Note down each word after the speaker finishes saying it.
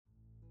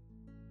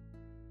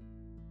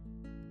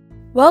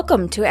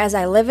Welcome to As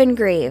I Live and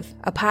Grieve,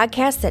 a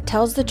podcast that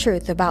tells the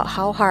truth about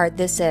how hard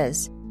this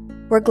is.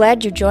 We're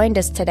glad you joined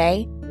us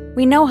today.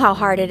 We know how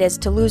hard it is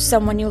to lose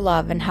someone you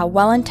love and how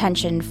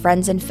well-intentioned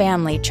friends and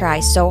family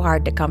try so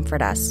hard to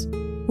comfort us.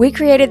 We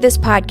created this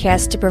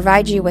podcast to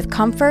provide you with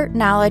comfort,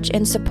 knowledge,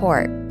 and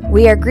support.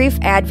 We are grief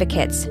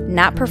advocates,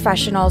 not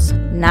professionals,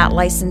 not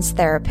licensed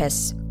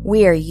therapists.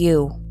 We are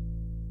you.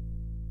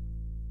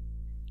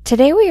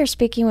 Today we are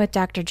speaking with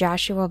Dr.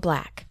 Joshua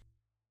Black.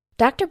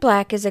 Dr.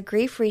 Black is a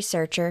grief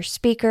researcher,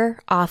 speaker,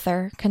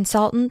 author,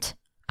 consultant,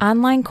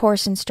 online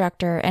course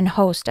instructor, and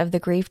host of the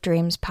Grief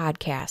Dreams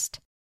podcast.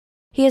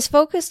 He has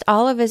focused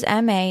all of his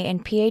MA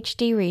and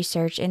PhD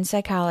research in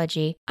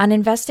psychology on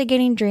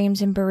investigating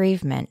dreams and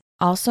bereavement,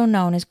 also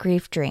known as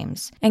grief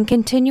dreams, and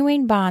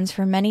continuing bonds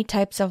for many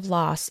types of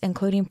loss,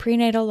 including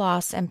prenatal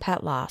loss and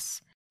pet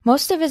loss.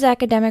 Most of his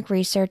academic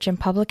research and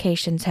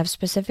publications have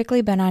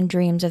specifically been on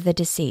dreams of the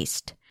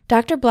deceased.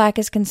 Dr. Black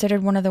is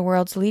considered one of the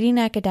world's leading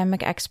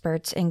academic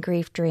experts in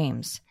grief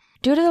dreams.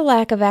 Due to the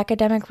lack of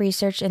academic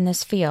research in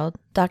this field,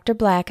 Dr.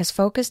 Black has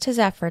focused his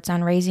efforts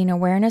on raising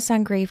awareness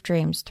on grief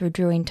dreams through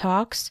doing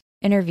talks,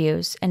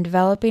 interviews, and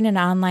developing an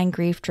online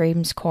grief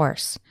dreams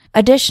course.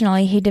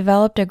 Additionally, he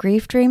developed a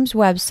grief dreams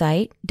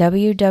website,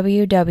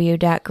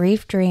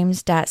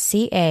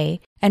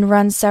 www.griefdreams.ca, and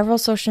runs several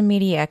social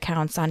media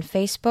accounts on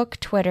Facebook,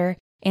 Twitter,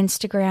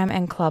 Instagram,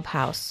 and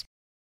Clubhouse.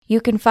 You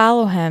can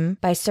follow him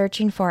by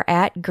searching for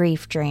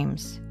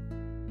 @GriefDreams.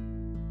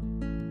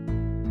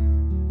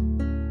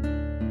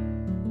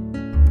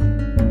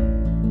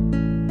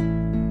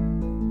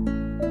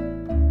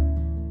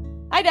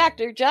 Hi,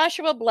 Dr.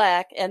 Joshua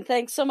Black, and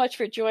thanks so much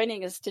for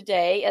joining us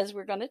today as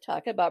we're going to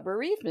talk about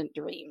bereavement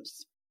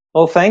dreams.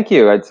 Well, thank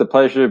you. It's a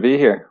pleasure to be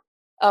here.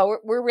 Oh,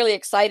 we're really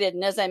excited,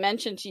 and as I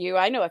mentioned to you,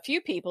 I know a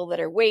few people that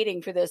are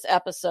waiting for this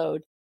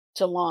episode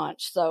to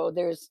launch, so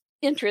there's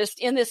interest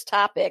in this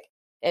topic,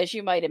 as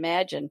you might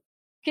imagine.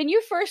 Can you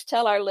first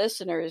tell our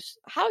listeners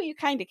how you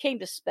kind of came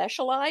to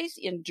specialize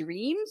in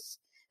dreams,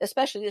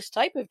 especially this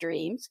type of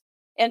dreams,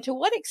 and to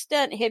what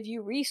extent have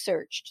you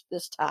researched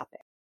this topic?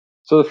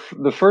 So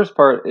the first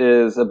part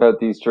is about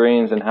these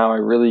dreams and how I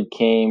really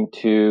came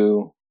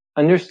to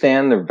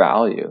understand their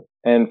value.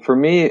 And for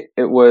me,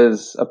 it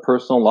was a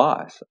personal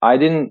loss.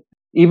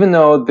 Even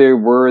though there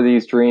were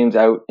these dreams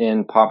out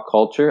in pop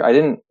culture, I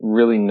didn't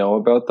really know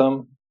about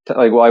them.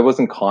 I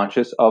wasn't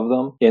conscious of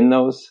them in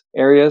those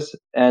areas.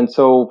 And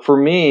so for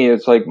me,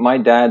 it's like my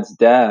dad's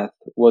death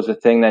was a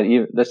thing that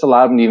this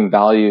allowed me to even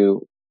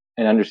value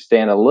and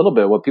understand a little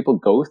bit what people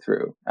go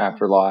through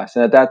after loss.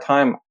 And at that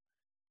time,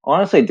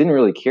 honestly, I didn't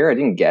really care. I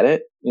didn't get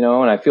it, and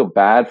I feel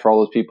bad for all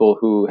those people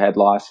who had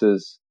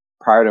losses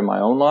prior to my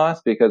own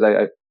loss because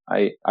I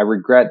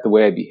regret the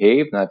way I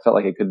behaved and I felt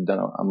like I could have done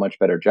a much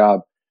better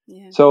job.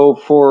 Yeah. So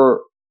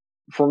for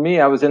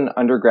me, I was in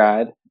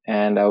undergrad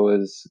and I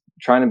was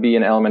trying to be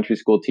an elementary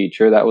school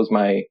teacher. That was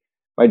my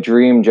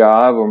dream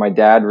job, or my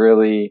dad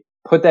really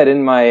put that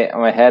in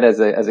my head as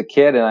a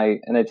kid. And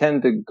I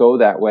tended to go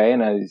that way.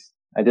 And I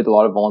did a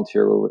lot of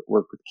volunteer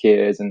work with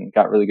kids and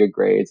got really good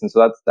grades. And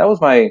so that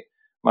was my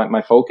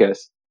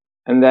focus.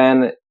 And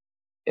then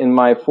in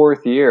my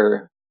fourth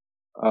year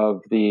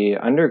of the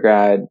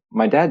undergrad,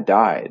 my dad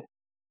died.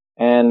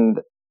 And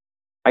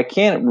I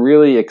can't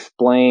really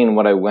explain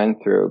what I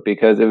went through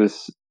because it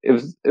was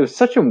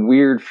such a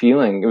weird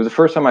feeling. It was the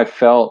first time I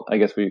felt, I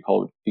guess what you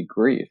call it,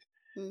 grief.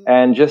 Mm-hmm.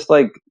 And just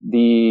like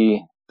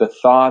the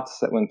thoughts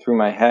that went through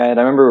my head.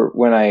 I remember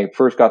when I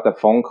first got the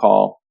phone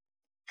call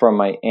from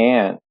my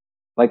aunt,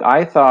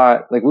 I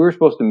thought we were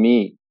supposed to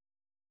meet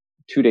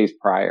 2 days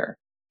prior.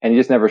 And he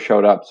just never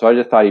showed up. So I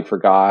just thought he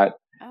forgot.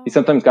 Oh. He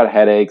sometimes got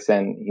headaches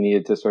and he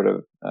needed to sort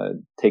of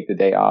take the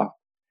day off.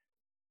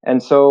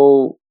 And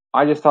so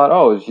I just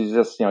thought, he's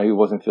just, he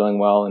wasn't feeling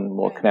well and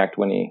we'll connect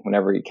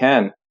whenever he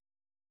can.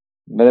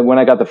 But then when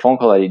I got the phone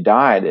call that he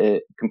died,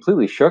 it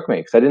completely shook me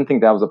because I didn't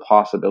think that was a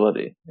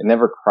possibility. It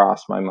never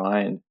crossed my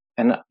mind.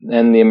 And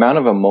the amount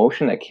of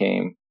emotion that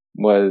came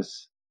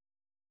was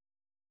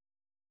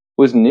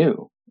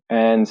new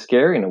and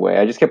scary in a way.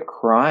 I just kept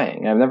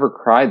crying. I've never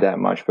cried that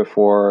much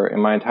before in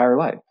my entire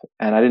life.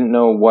 And I didn't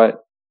know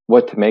what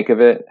to make of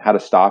it, how to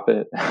stop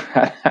it.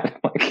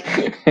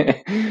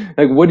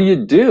 What do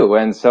you do?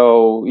 And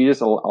so you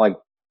just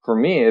for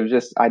me, it was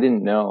just, I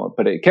didn't know,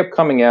 but it kept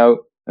coming out.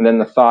 And then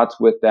the thoughts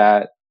with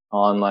that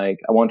on I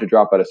wanted to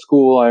drop out of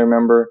school. I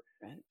remember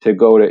to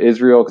go to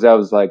Israel because that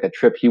was a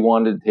trip he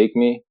wanted to take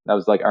me. That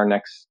was our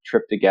next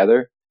trip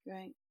together.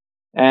 Right.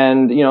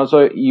 And,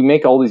 so you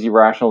make all these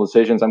irrational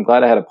decisions. I'm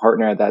glad I had a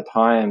partner at that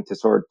time to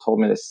sort of told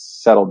me to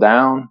settle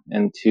down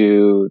and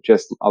to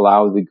just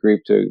allow the grief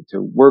to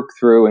work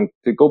through and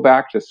to go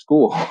back to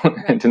school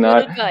and to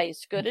Good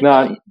advice.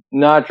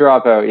 Not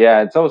drop out.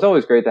 Yeah. So it's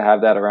always great to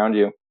have that around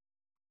you.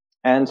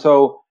 And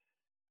so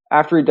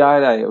after he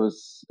died, I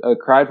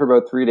cried for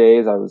about 3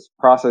 days. I was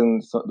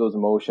processing those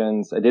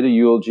emotions. I did a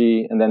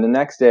eulogy. And then the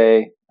next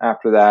day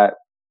after that,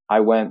 I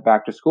went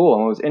back to school.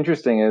 And what was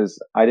interesting is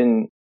I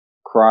didn't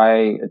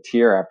cry a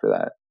tear after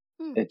that.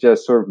 It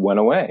just sort of went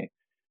away.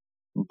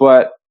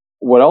 But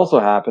what also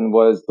happened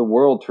was the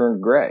world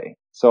turned gray.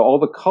 So all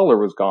the color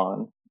was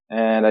gone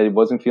and I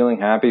wasn't feeling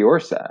happy or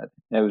sad.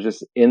 I was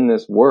just in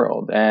this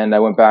world. And I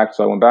went back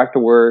to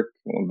work,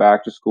 went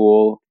back to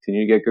school,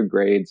 continued to get good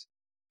grades.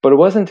 But it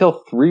wasn't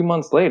until 3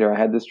 months later I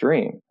had this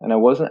dream, and I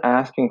wasn't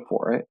asking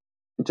for it.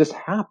 It just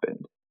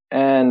happened.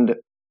 And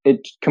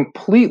it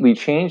completely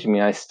changed me.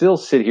 I still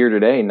sit here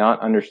today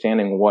not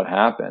understanding what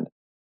happened,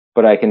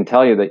 but I can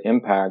tell you the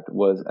impact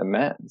was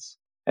immense.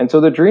 And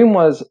so the dream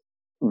was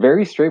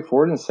very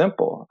straightforward and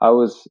simple. I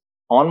was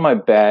on my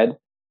bed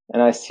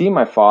and I see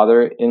my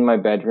father in my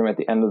bedroom at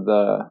the end of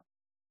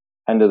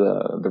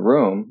the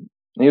room.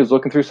 And he was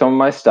looking through some of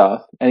my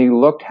stuff and he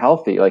looked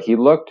healthy. Like he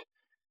looked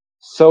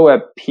so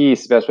at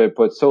peace, best way to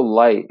put it, so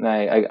light. And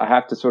I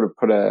have to sort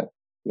of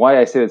why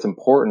I say it's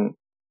important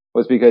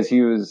was because he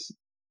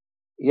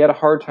had a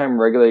hard time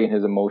regulating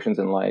his emotions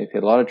in life. He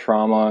had a lot of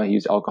trauma. He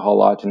used alcohol a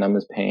lot to numb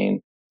his pain.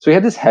 So he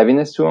had this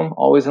heaviness to him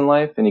always in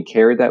life, and he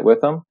carried that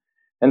with him.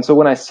 And so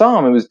when I saw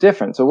him, it was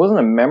different. So it wasn't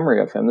a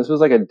memory of him. This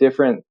was like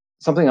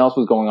something else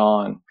was going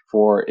on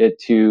for it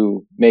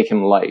to make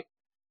him light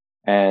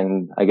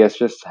and I guess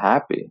just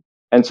happy.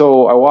 And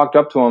so I walked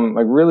up to him,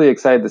 like really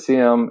excited to see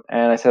him.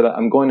 And I said,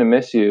 I'm going to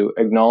miss you,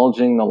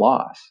 acknowledging the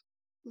loss.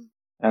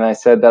 And I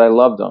said that I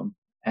loved him,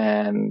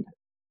 and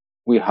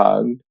we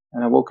hugged,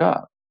 and I woke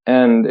up.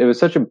 And it was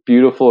such a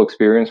beautiful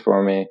experience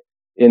for me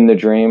in the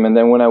dream. And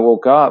then when I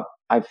woke up,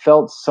 I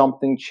felt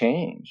something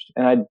changed.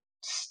 And I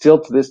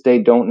still to this day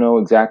don't know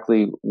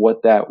exactly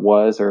what that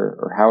was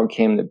or how it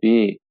came to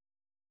be.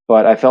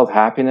 But I felt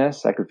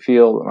happiness. I could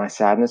feel my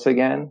sadness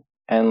again.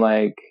 And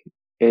like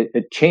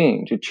it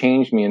changed. It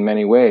changed me in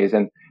many ways.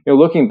 And,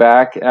 looking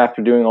back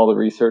after doing all the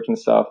research and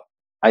stuff,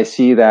 I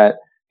see that,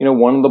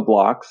 one of the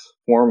blocks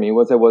for me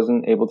was I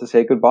wasn't able to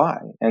say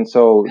goodbye. And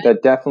so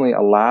that definitely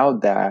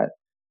allowed that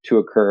to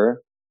occur.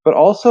 But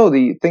also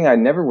the thing I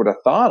never would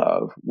have thought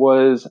of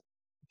was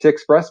to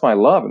express my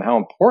love and how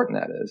important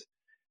that is.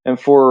 And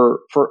for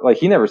like,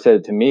 he never said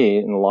it to me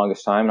in the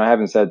longest time, and I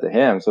haven't said it to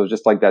him. So it's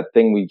just like that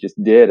thing we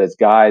just did as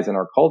guys in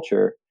our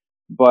culture.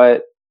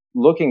 But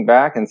looking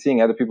back and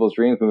seeing other people's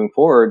dreams moving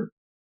forward,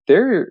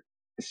 there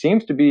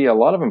seems to be a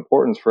lot of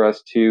importance for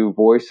us to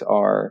voice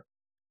our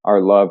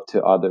love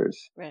to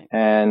others. Right.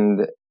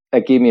 And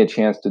that gave me a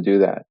chance to do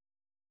that.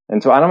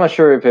 And so I'm not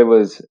sure if it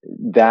was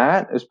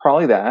that, it's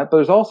probably that, but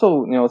there's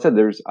also,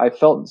 I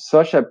felt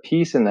such a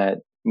peace in that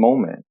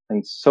moment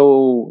and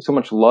so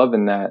much love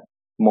in that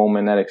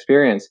moment, that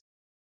experience.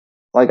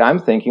 Like I'm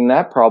thinking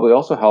that probably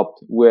also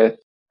helped with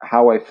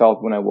how I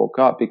felt when I woke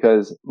up,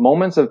 because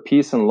moments of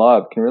peace and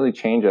love can really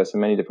change us in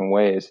many different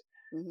ways.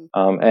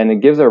 Mm-hmm. And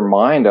it gives our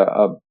mind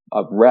a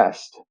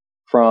rest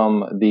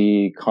from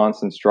the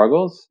constant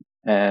struggles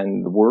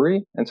and the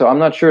worry. And so I'm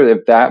not sure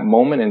if that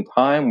moment in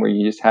time where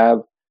you just have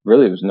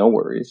really, it was no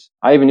worries.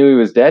 I even knew he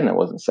was dead and I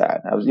wasn't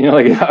sad. I was,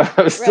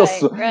 I was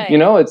still, right.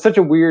 It's such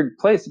a weird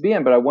place to be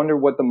in, but I wonder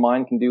what the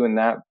mind can do in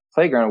that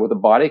playground, what the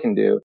body can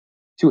do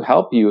to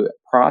help you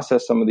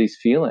process some of these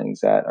feelings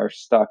that are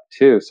stuck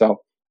too. So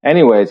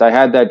anyways, I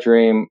had that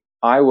dream.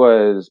 I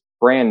was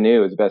brand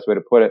new is the best way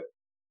to put it.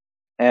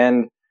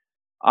 And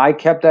I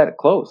kept that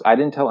close. I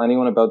didn't tell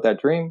anyone about that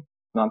dream.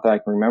 Not that I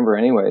can remember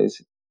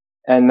anyways.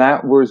 And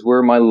that was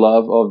where my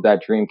love of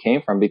that dream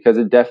came from, because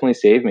it definitely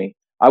saved me.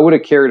 I would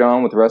have carried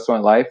on with the rest of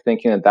my life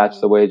thinking that that's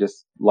the way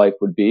just life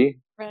would be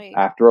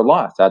after a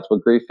loss. That's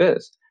what grief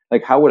is.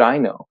 Like, how would I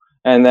know?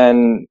 And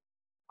then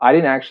I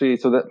didn't actually,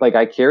 so that like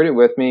I carried it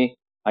with me.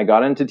 I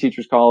got into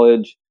teachers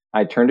college.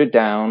 I turned it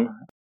down.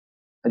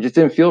 I just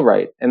didn't feel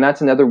right. And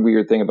that's another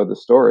weird thing about the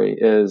story,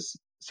 is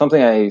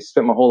something I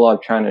spent my whole life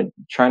trying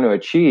to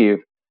achieve.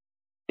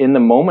 In the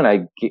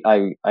moment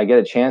I get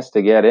a chance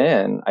to get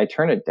in, I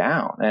turn it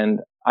down. And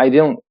I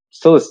don't,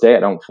 still this day, I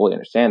don't fully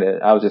understand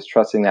it. I was just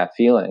trusting that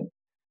feeling.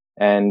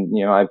 And,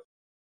 I've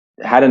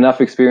had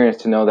enough experience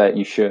to know that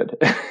you should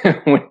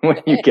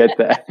when you get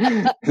that.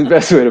 It's the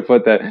best way to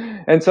put that.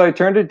 And so I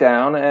turned it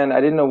down and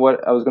I didn't know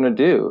what I was going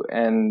to do.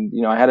 And,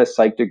 I had a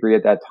psych degree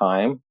at that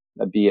time,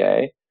 a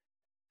BA.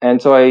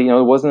 And so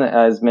it wasn't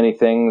as many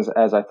things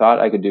as I thought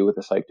I could do with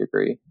a psych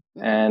degree.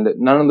 And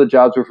none of the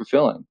jobs were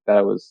fulfilling that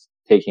I was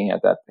taking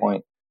at that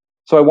point.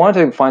 So I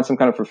wanted to find some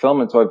kind of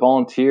fulfillment. So I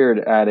volunteered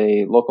at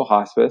a local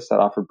hospice that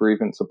offered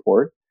bereavement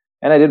support.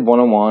 And I did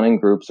one-on-one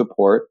and group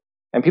support.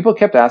 And people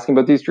kept asking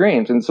about these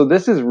dreams. And so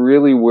this is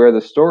really where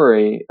the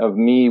story of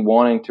me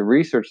wanting to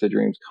research the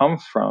dreams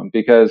comes from,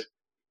 because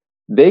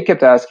they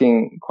kept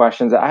asking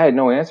questions that I had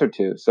no answer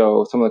to.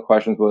 So some of the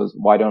questions was,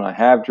 why don't I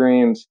have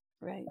dreams?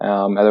 Right.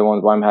 Other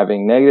ones, why I'm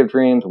having negative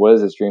dreams. What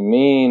does this dream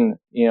mean?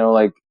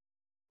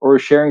 Or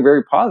sharing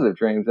very positive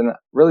dreams, and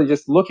really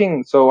just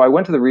looking. So I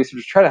went to the research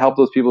to try to help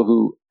those people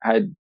who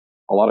had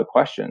a lot of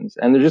questions,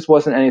 and there just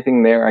wasn't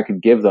anything there I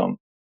could give them.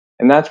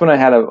 And that's when I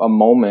had a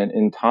moment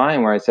in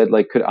time where I said,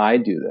 like, could I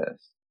do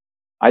this?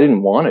 I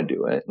didn't want to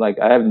do it. Like,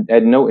 I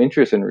had no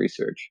interest in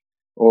research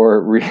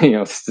or,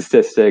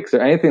 statistics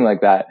or anything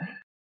like that.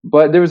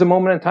 But there was a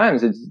moment in time,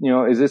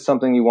 is this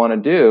something you want to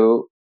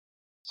do?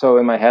 So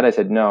in my head, I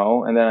said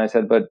no. And then I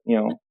said, but,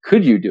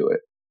 could you do it?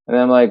 And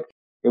then I'm like,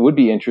 it would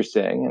be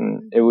interesting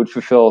and it would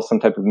fulfill some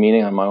type of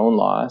meaning on my own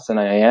loss. And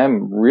I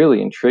am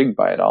really intrigued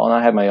by it all. And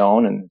I have my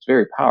own, and it's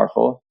very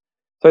powerful.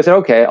 So I said,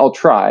 okay, I'll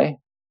try,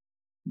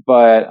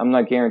 but I'm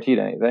not guaranteed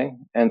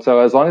anything. And so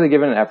as long as I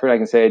give it an effort, I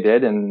can say I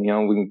did, and we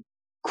can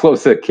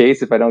close the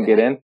case if I don't get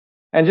in.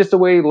 And just the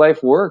way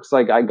life works,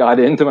 like I got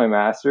into my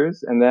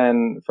master's, and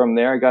then from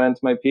there I got into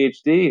my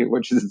PhD,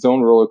 which is its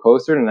own roller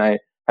coaster. And I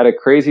had a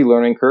crazy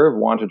learning curve,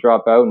 wanted to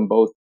drop out in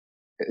both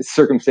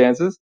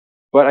circumstances,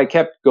 but I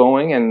kept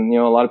going. And,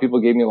 a lot of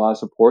people gave me a lot of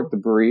support to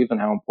believe in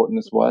how important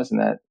this was.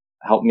 And that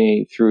helped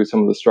me through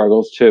some of the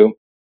struggles too.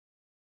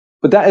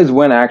 But that is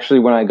when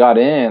I got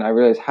in, I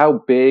realized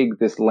how big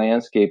this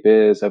landscape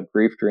is of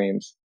grief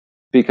dreams.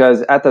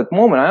 Because at that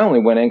moment, I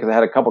only went in because I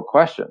had a couple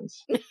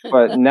questions.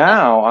 But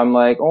now I'm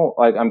like,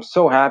 I'm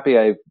so happy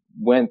I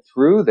went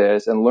through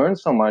this and learned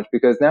so much,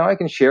 because now I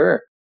can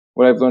share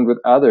what I've learned with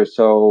others.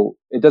 So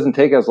it doesn't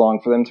take as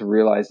long for them to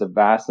realize the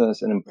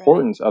vastness and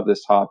importance of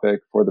this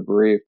topic for the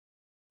bereaved.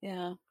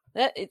 Yeah,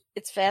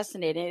 it's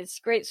fascinating. It's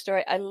a great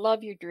story. I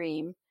love your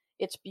dream.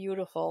 It's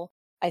beautiful.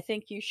 I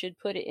think you should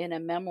put it in a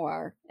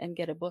memoir and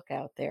get a book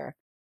out there,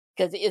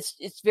 because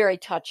it's very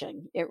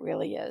touching. It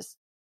really is.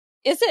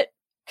 Is it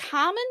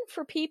common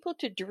for people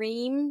to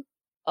dream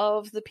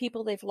of the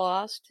people they've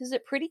lost? Is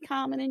it pretty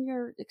common in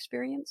your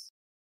experience?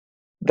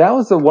 That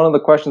was one of the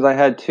questions I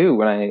had too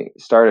when I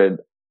started.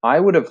 I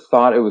would have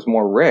thought it was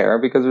more rare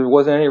because there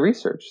wasn't any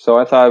research. So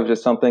I thought it was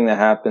just something that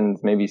happened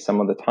maybe some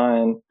of the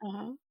time,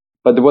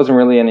 but there wasn't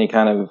really any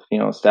kind of,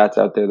 stats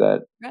out there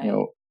that,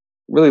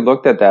 really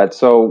looked at that.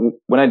 So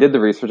when I did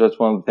the research, that's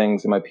one of the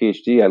things in my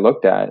PhD I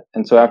looked at.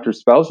 And so after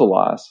spousal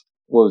loss,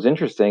 what was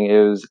interesting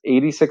is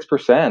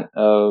 86%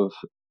 of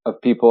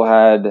people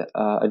had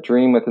a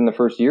dream within the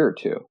first year or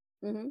two.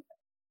 Mm-hmm.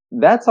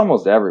 That's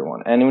almost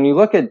everyone. And when you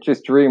look at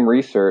just dream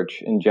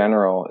research in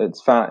general,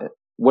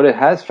 what it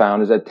has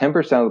found is that 10%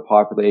 of the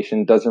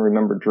population doesn't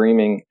remember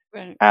dreaming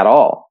at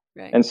all.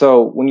 Right. And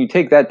so when you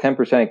take that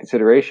 10% in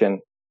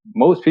consideration,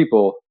 most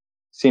people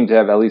seem to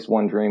have at least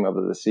one dream of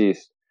the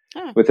deceased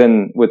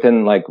within,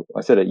 like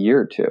I said, a year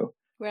or two.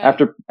 Right.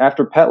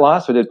 After pet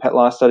loss, we did pet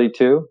loss study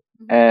too,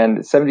 and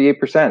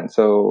 78%.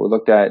 So we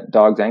looked at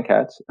dogs and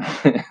cats.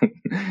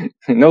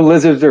 No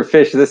lizards or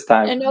fish this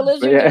time. And no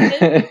lizards or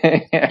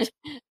fish. Yeah.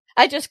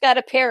 I just got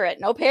a parrot.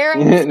 No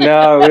parrots?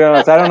 No, we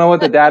don't. So I don't know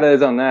what the data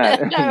is on that.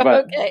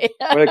 But okay.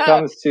 When it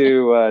comes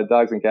to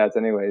dogs and cats,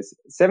 anyways,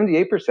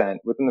 78%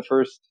 within the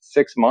first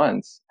 6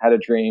 months had a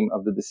dream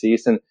of the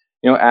deceased. And,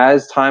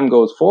 as time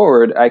goes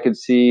forward, I could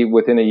see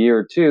within a year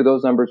or two,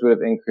 those numbers would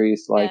have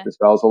increased, like the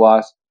spousal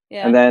loss.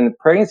 Yeah. And then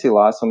pregnancy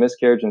loss, so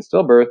miscarriage and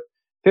stillbirth,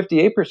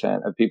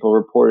 58% of people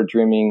reported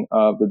dreaming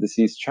of the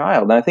deceased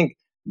child. And I think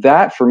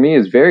that for me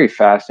is very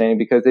fascinating,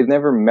 because they've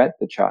never met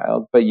the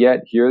child, but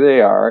yet here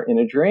they are in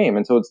a dream.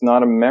 And so it's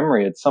not a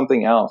memory, it's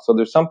something else. So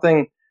there's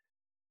something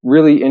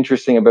really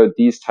interesting about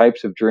these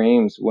types of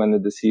dreams when the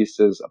deceased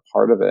is a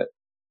part of it.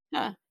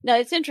 Huh. No,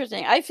 it's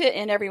interesting. I fit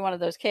in every one of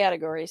those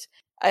categories.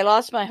 I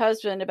lost my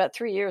husband about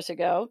 3 years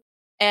ago,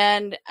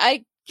 and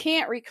I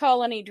can't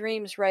recall any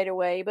dreams right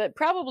away, but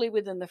probably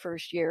within the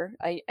first year,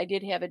 I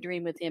did have a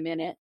dream with him in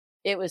it.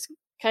 It was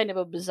kind of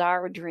a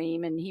bizarre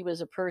dream, and he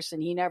was a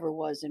person he never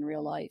was in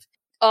real life.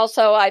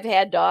 Also, I've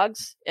had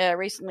dogs.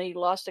 Recently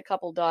lost a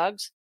couple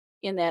dogs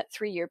in that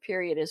 3-year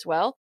period as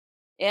well.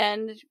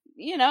 And,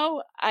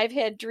 I've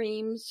had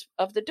dreams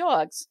of the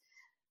dogs.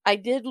 I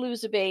did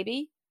lose a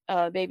baby.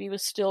 Baby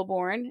was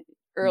stillborn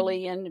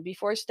early and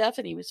before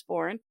Stephanie was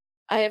born.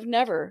 I have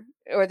never,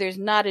 or there's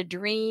not a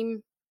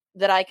dream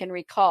that I can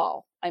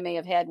recall. I may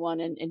have had one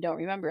and don't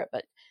remember it,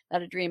 but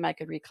not a dream I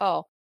could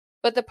recall.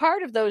 But the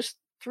part of those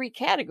 3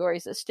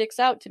 categories that sticks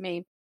out to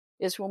me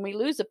is when we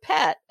lose a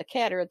pet, a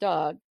cat or a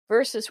dog,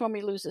 versus when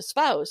we lose a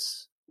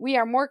spouse. We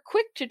are more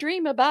quick to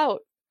dream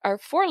about our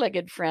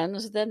 4-legged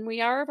friends than we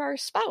are of our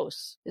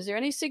spouse. Is there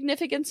any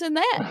significance in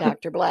that,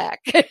 Dr. Black?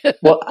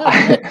 Well,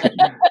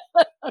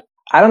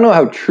 I don't know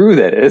how true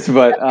that is,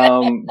 but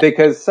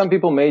because some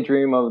people may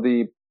dream of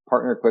the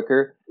partner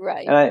quicker,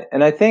 right?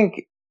 And I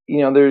think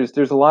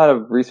there's a lot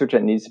of research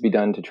that needs to be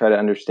done to try to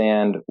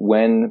understand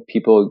when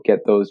people get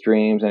those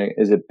dreams, and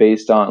is it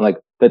based on like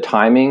the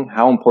timing?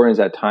 How important is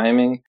that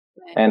timing?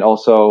 Right. And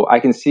also, I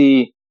can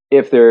see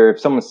if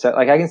someone said,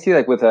 like, I can see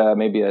like with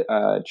maybe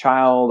a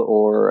child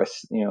or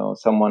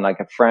someone like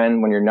a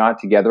friend, when you're not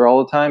together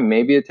all the time,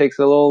 maybe it takes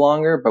a little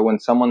longer. But when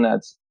someone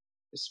that's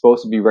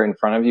supposed to be right in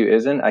front of you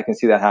isn't, I can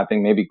see that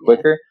happening maybe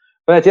quicker.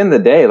 Yeah. But at the end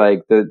of the day,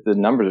 like the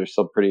numbers are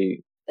still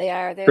pretty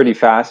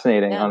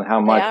fascinating on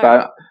how much.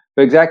 But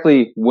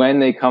exactly when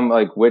they come,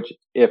 like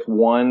if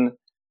one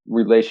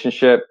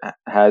relationship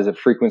has a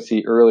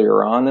frequency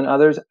earlier on than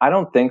others, I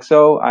don't think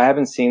so. I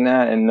haven't seen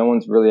that, and no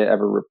one's really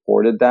ever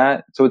reported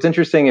that. So it's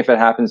interesting if it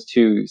happens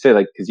to, say,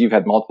 like, because you've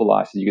had multiple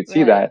losses, you could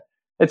see that.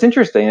 It's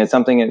interesting. It's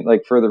something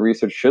like further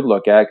research should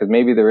look at, because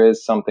maybe there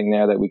is something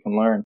there that we can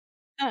learn.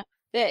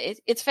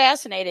 It's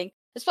fascinating,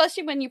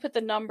 especially when you put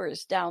the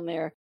numbers down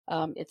there.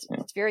 It's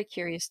very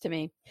curious to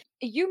me.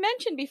 You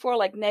mentioned before,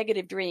 like,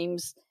 negative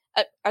dreams.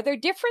 Are there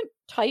different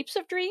types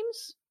of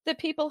dreams? that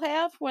people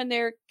have when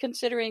they're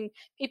considering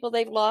people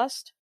they've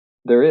lost?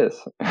 There is.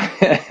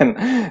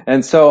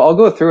 And so I'll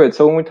go through it.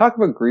 So when we talk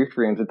about grief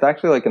dreams, it's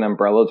actually like an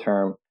umbrella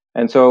term.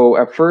 And so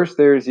at first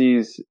there's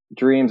these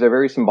dreams that are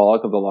very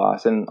symbolic of the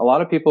loss. And a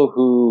lot of people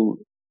who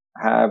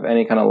have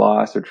any kind of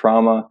loss or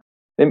trauma,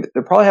 they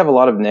probably have a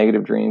lot of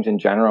negative dreams in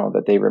general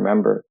that they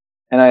remember.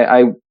 And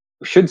I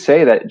should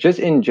say that just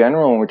in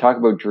general, when we talk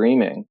about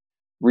dreaming,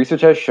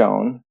 research has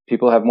shown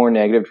people have more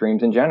negative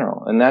dreams in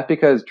general. And that's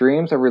because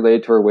dreams are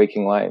related to our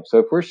waking life. So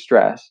if we're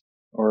stressed,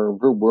 or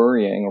if we're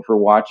worrying, or if we're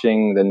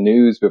watching the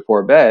news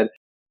before bed,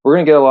 we're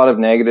going to get a lot of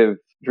negative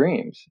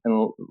dreams and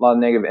a lot of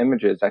negative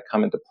images that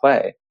come into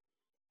play.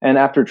 And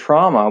after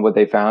trauma, what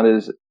they found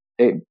is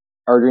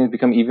our dreams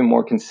become even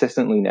more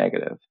consistently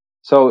negative.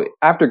 So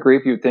after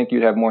grief, you'd think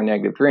you'd have more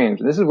negative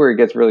dreams. And this is where it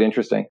gets really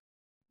interesting.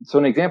 So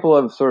an example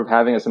of sort of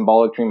having a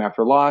symbolic dream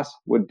after loss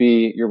would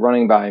be you're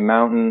running by a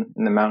mountain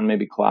and the mountain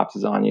maybe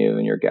collapses on you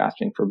and you're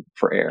gasping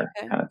for air,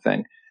 Okay. kind of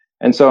thing.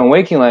 And so in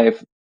waking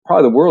life,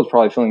 probably the world's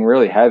probably feeling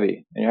really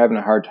heavy and you're having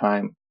a hard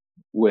time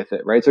with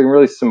it, right? So it can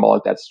really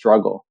symbolic that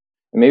struggle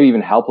and maybe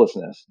even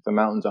helplessness. If a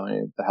mountain's on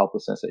you, the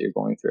helplessness that you're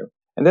going through.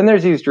 And then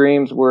there's these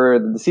dreams where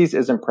the deceased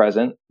isn't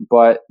present,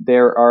 but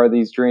there are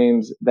these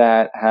dreams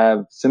that have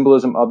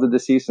symbolism of the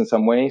deceased in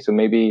some way. So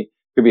maybe it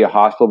could be a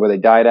hospital where they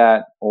died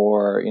at,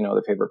 or, you know,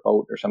 their favorite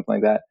boat or something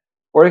like that.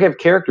 Or they have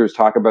characters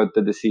talk about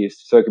the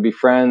deceased. So it could be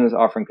friends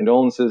offering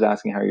condolences,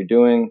 asking how you're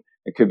doing.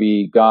 It could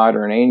be God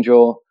or an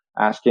angel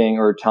asking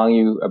or telling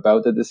you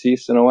about the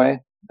deceased in a way.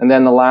 And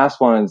then the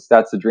last one is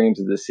that's the dreams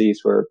of the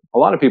deceased, where a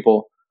lot of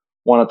people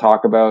want to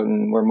talk about,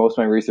 and where most of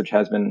my research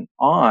has been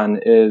on,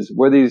 is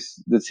where the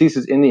deceased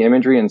is in the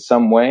imagery in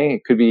some way.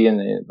 It could be in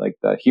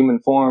the human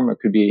form. It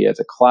could be as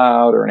a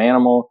cloud or an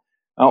animal,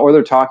 or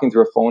they're talking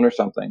through a phone or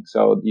something.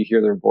 So you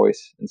hear their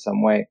voice in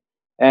some way.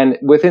 And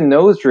within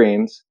those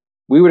dreams,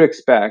 we would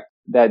expect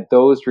that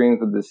those dreams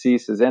with the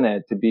deceased is in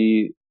it to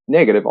be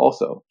negative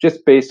also,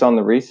 just based on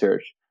the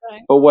research.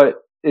 Right. But what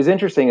is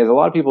interesting is a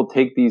lot of people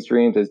take these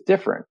dreams as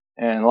different.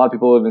 And a lot of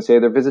people even say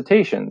they're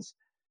visitations.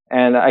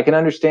 And I can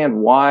understand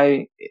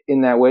why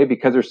in that way,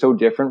 because they're so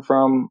different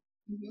from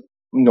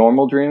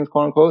normal dreams,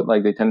 quote unquote.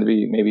 Like they tend to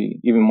be maybe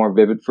even more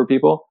vivid for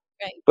people.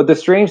 Right. But the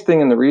strange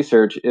thing in the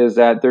research is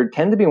that there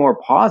tend to be more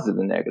positive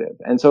than negative.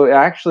 And so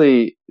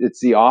actually it's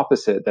the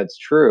opposite that's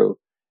true.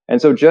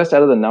 And so just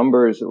out of the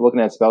numbers, looking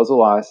at spousal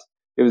loss,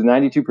 it was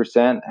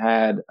 92%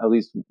 had at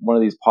least one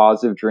of these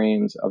positive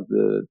dreams of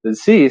the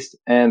deceased,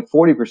 and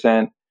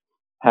 40%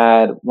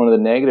 had one of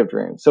the negative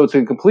dreams. So it's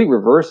a complete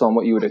reversal on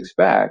what you would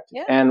expect.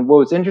 Yeah. And what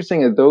was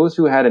interesting is those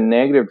who had a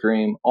negative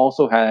dream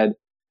also had,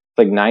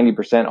 like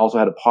 90% also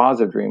had a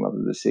positive dream of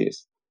the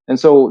deceased. And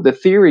so the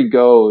theory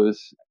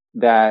goes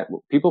that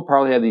people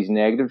probably have these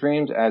negative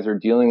dreams as they're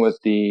dealing with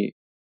the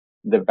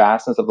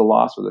vastness of the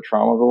loss or the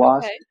trauma of the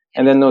loss. Okay.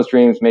 And then those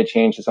dreams may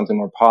change to something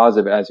more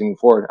positive as you move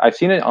forward. I've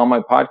seen it on my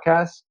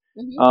podcast,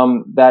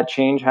 that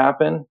change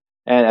happen.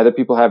 And other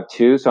people have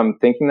too. So I'm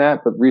thinking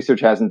that, but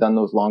research hasn't done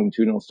those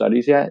longitudinal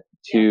studies yet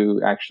to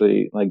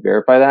actually like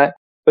verify that.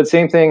 But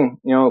same thing,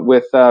 you know,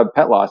 with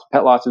pet loss.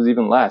 Pet loss was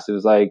even less. It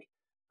was like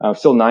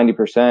still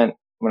 90%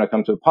 when it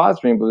comes to a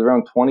positive dream, but it was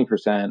around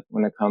 20%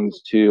 when it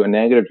comes to a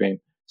negative dream.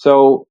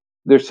 So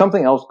there's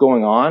something else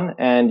going on,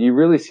 and you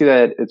really see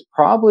that it's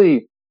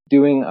probably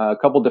doing a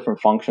couple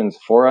different functions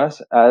for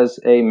us as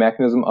a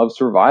mechanism of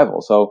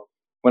survival. So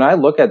when I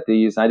look at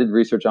these, I did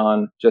research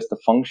on just the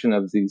function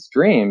of these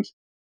dreams.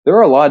 There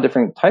are a lot of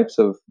different types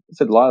of,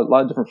 a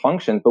lot of different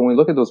functions, but when we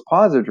look at those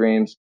positive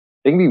dreams,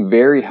 they can be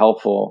very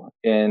helpful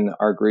in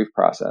our grief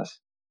process.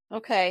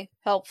 Okay.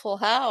 Helpful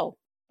how?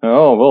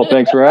 Oh, well,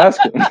 thanks for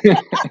asking.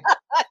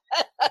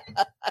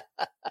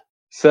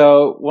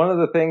 So one of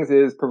the things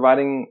is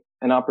providing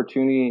an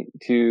opportunity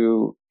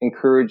to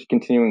encourage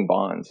continuing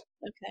bonds.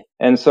 Okay.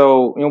 And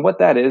so, you know, what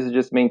that is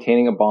just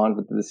maintaining a bond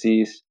with the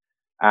deceased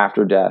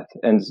after death.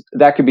 And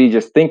that could be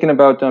just thinking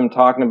about them,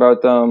 talking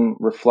about them,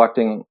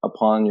 reflecting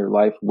upon your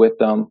life with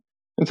them.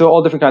 And so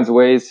all different kinds of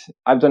ways.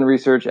 I've done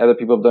research. Other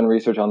people have done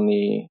research on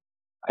the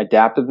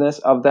adaptiveness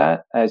of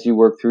that as you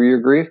work through your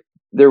grief.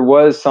 There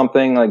was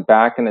something like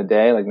back in the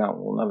day, like not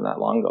that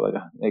long ago,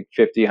 like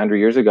 50, 100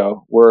 years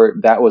ago, where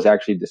that was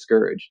actually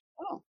discouraged.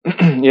 Oh.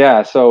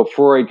 Yeah. So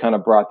Freud kind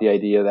of brought the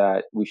idea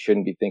that we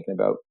shouldn't be thinking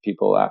about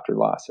people after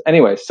loss.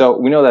 Anyway, so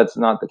we know that's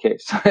not the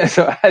case.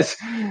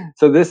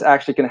 So this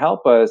actually can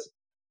help us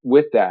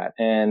with that.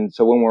 And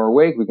so when we're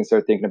awake, we can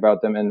start thinking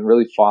about them and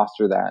really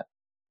foster that.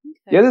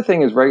 Okay. The other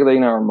thing is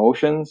regulating our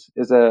emotions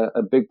is a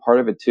big part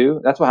of it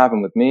too. That's what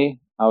happened with me.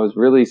 I was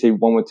really,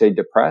 one would say,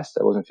 depressed.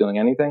 I wasn't feeling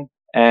anything.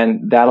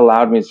 And that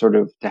allowed me sort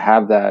of to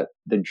have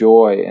the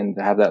joy and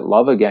to have that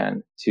love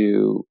again,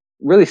 to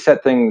really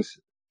set things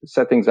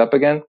up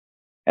again.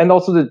 And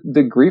also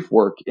the grief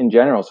work in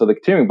general. So the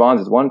continuing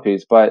bonds is one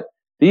piece, but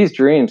these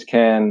dreams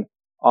can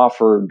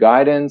offer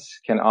guidance,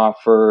 can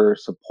offer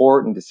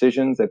support and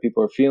decisions that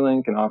people are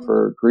feeling, can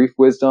offer grief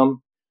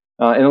wisdom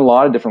in a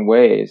lot of different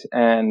ways.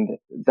 And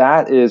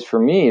that is, for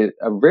me,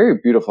 a very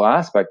beautiful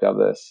aspect of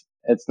this.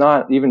 It's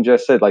not even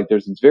just said, like,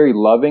 it's very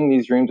loving.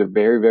 These dreams are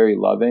very, very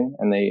loving,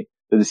 and the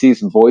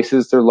deceased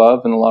voices their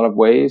love in a lot of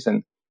ways.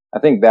 And I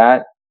think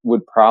that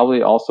would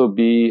probably also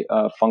be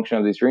a function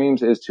of these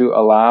dreams, is to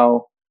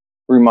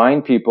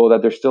remind people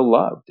that they're still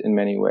loved in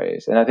many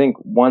ways. And I think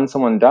when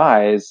someone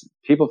dies,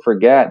 people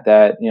forget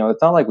that,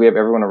 it's not like we have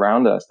everyone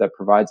around us that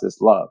provides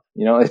this love.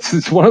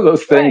 It's one of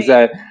those things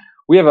that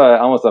we have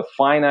almost a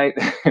finite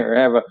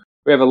or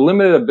we have a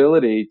limited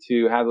ability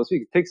to have those.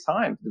 It takes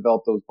time to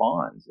develop those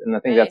bonds. And I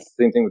think that's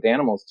the same thing with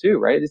animals too,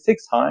 right? It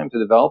takes time to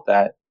develop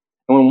that.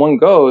 And when one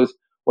goes,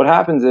 what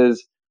happens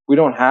is we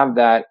don't have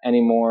that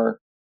anymore,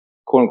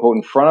 quote unquote,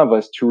 in front of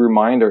us to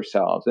remind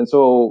ourselves. And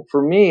so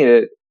for me,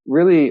 it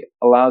really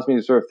allows me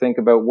to sort of think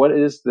about what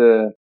is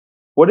the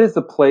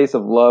place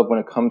of love when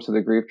it comes to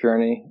the grief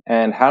journey,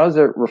 and how does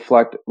it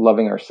reflect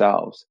loving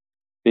ourselves?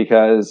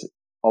 Because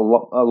a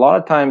lot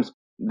of times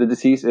the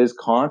deceased is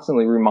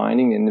constantly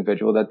reminding the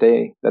individual that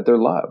they're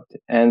loved.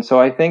 And so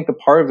I think the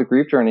part of the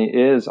grief journey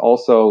is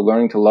also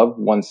learning to love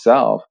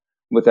oneself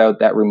without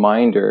that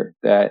reminder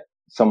that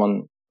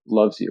someone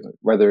loves you,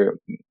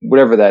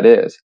 whatever that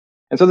is.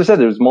 And so they said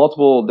there's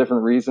multiple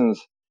different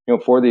reasons,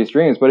 for these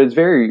dreams, but it's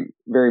very,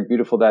 very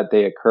beautiful that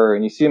they occur,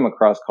 and you see them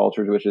across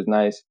cultures, which is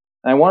nice.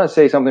 And I want to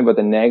say something about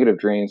the negative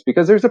dreams,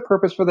 because there's a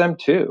purpose for them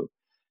too.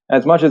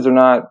 As much as they're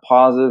not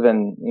positive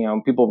and,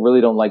 people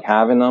really don't like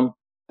having them,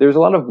 there's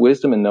a lot of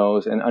wisdom in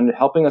those, and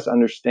helping us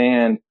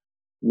understand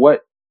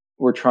what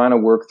we're trying to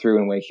work through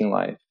in waking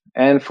life.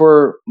 And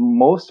for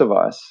most of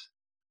us,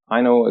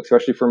 I know,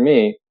 especially for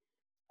me,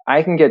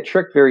 I can get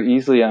tricked very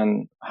easily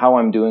on how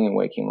I'm doing in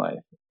waking life.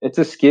 It's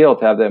a skill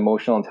to have the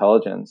emotional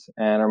intelligence,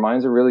 and our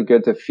minds are really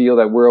good to feel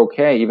that we're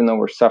okay, even though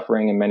we're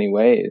suffering in many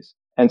ways.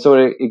 And so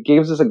it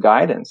gives us a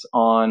guidance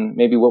on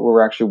maybe what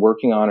we're actually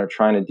working on or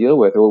trying to deal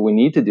with, or what we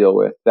need to deal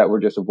with that we're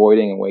just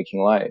avoiding in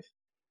waking life.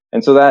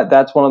 And so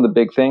that's one of the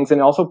big things.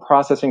 And also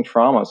processing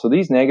trauma. So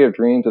these negative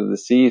dreams of the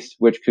deceased,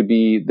 which could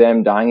be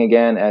them dying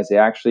again as they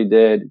actually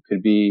did,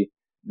 could be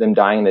them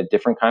dying in a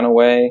different kind of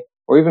way,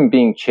 or even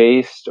being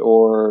chased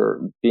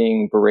or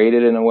being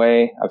berated in a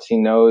way. I've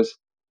seen those.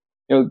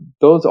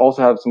 Those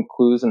also have some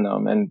clues in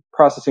them. And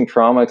processing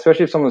trauma,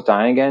 especially if someone's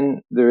dying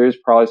again, there is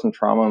probably some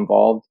trauma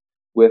involved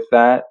with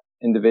that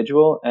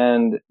individual.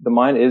 And the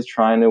mind is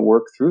trying to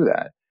work through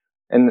that.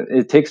 And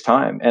it takes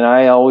time. And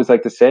I always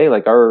like to say,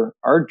 like,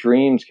 our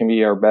dreams can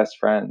be our best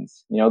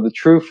friends, the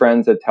true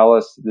friends that tell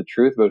us the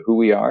truth about who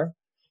we are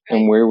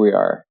and where we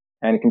are,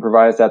 and it can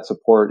provide us that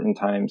support in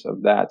times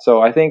of that.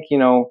 So I think,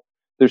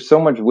 there's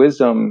so much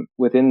wisdom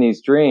within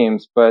these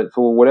dreams, but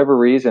for whatever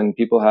reason,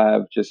 people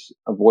have just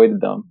avoided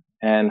them.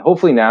 And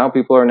hopefully now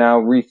people are now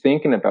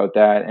rethinking about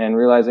that and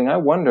realizing, I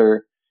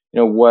wonder,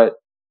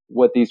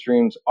 what these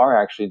dreams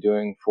are actually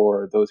doing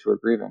for those who are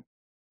grieving.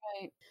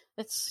 Right.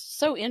 It's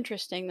so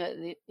interesting that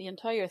the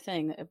entire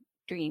thing of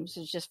dreams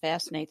just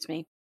fascinates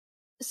me.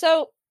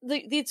 So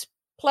these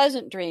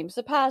pleasant dreams,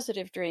 the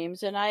positive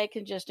dreams, and I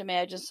can just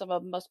imagine some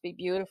of them must be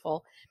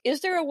beautiful.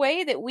 Is there a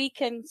way that we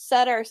can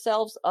set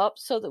ourselves up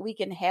so that we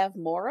can have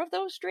more of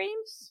those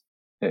dreams?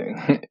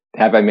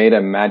 Have I made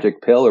a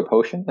magic pill or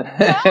potion?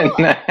 Well,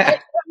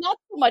 not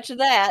so much of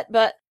that,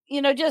 but,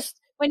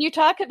 just when you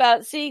talk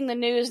about seeing the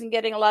news and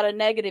getting a lot of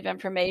negative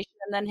information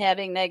and then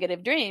having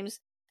negative dreams,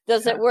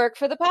 does it work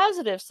for the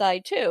positive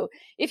side too?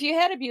 If you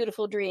had a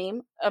beautiful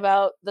dream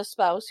about the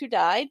spouse who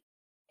died,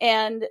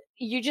 and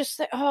you just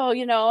say, oh,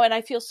 and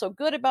I feel so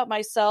good about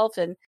myself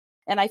and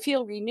I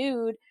feel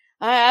renewed,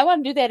 I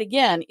want to do that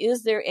again.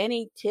 Is there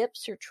any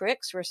tips or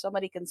tricks where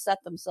somebody can set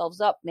themselves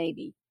up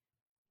maybe?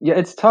 Yeah,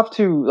 it's tough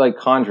to like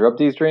conjure up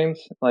these dreams.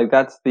 Like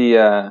that's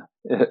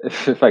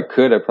if I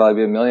could, I'd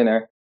probably be a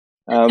millionaire.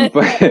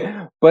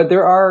 But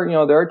there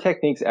are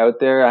techniques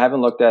out there. I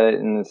haven't looked at it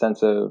in the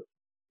sense of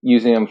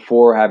using them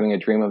for having a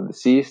dream of the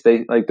deceased.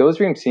 Those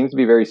dreams seem to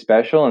be very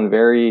special and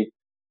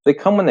they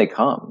come when they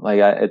come.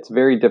 It's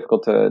very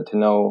difficult to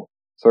know,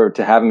 sort of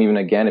to have them even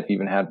again if you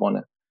even had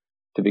one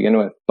to begin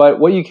with. But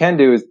what you can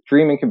do is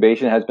dream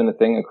incubation has been a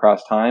thing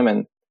across time,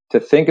 and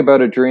to think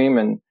about a dream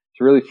and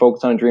to really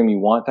focus on a dream you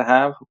want to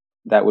have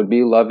that would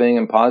be loving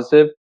and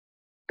positive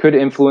could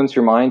influence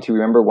your mind to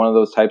remember one of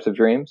those types of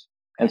dreams.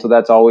 And so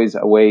that's always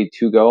a way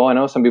to go. I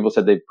know some people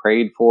said they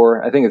prayed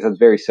for, I think it's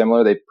very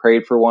similar. They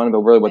prayed for one, but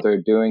really what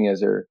they're doing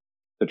is they're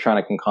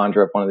trying to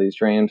conjure up one of these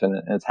dreams,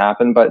 and it's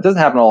happened, but it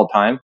doesn't happen all the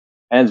time.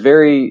 And it's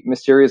very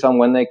mysterious on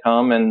when they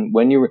come and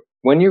when you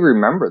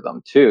remember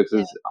them too.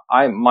 Because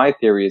my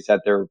theory is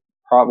that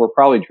we're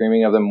probably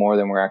dreaming of them more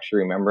than we're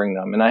actually remembering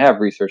them. And I have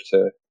research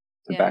to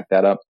back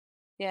that up.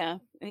 Yeah,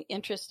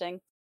 interesting.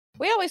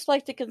 We always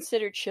like to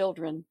consider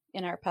children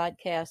in our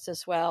podcast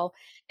as well.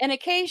 And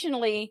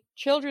occasionally,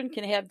 children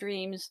can have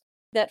dreams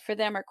that for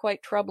them are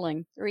quite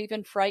troubling or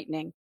even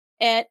frightening.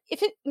 And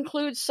if it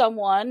includes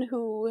someone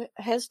who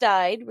has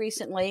died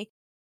recently,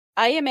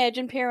 I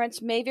imagine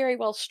parents may very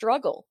well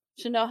struggle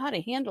to know how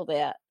to handle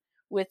that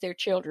with their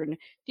children.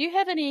 Do you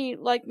have any,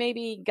 like,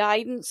 maybe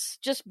guidance,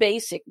 just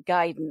basic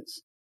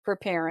guidance for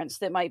parents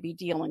that might be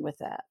dealing with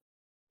that?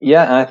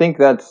 Yeah, and I think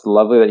that's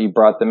lovely that you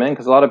brought them in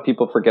because a lot of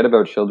people forget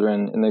about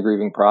children in the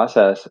grieving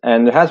process.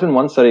 And there has been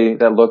one study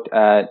that looked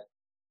at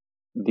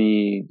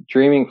the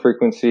dreaming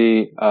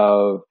frequency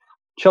of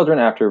children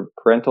after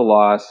parental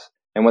loss.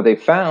 And what they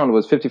found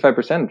was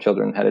 55% of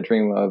children had a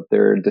dream of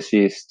their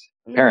deceased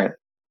parent,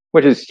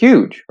 which is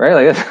huge, right?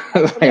 Like,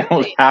 that's like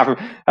almost half of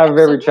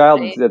every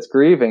child that's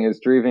grieving is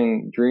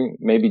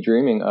maybe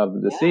dreaming of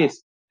the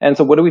deceased. And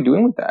so what are we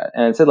doing with that?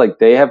 And it said like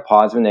they have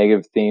positive and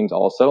negative themes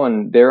also,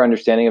 and their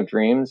understanding of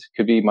dreams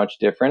could be much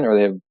different,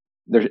 or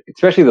there's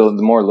especially the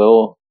more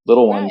little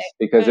ones,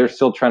 because they're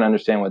still trying to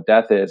understand what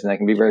death is, and that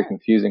can be very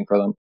confusing for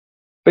them.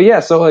 But yeah,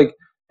 so like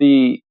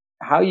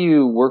how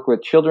you work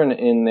with children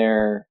in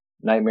their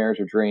nightmares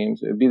or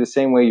dreams, it would be the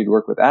same way you'd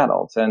work with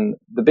adults. And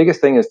the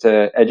biggest thing is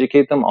to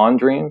educate them on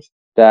dreams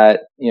that,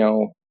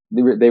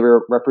 they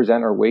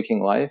represent our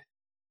waking life.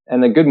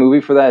 And the good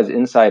movie for that is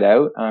Inside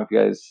Out. I don't know if you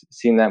guys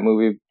seen that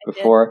movie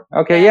before.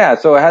 Okay, yeah.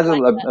 So it has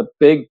a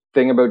big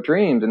thing about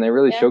dreams, and they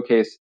really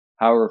showcase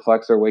how it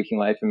reflects our waking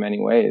life in many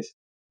ways.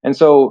 And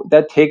so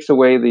that takes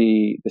away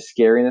the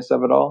scariness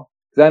of it all.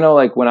 Because I know,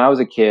 like, when I was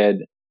a kid,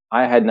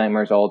 I had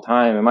nightmares all the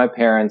time, and my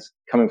parents,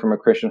 coming from a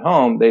Christian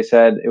home, they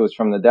said it was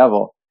from the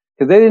devil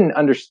because they didn't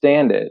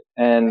understand it.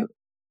 And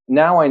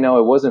now I know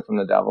it wasn't from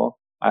the devil.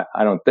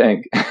 I don't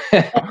think.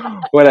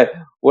 what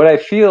I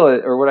feel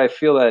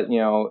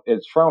that,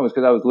 it's from is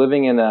because I was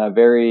living in a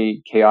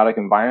very chaotic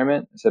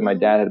environment. I said my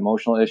dad had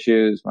emotional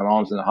issues. My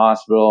mom's in the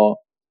hospital.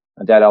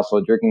 My dad also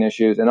had drinking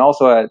issues. And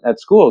also at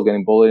school, I was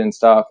getting bullied and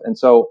stuff. And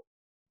so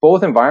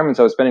both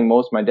environments I was spending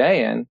most of my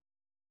day in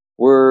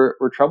were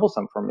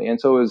troublesome for me. And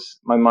so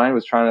my mind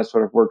was trying to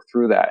sort of work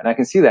through that. And I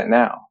can see that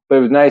now. But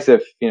it was nice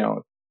if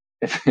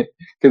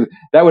because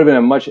that would have been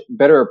a much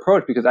better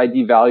approach, because I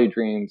devalue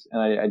dreams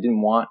and I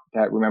didn't want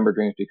to remember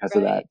dreams because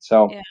of that.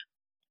 So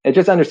it's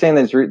just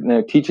understanding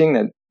that teaching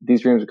that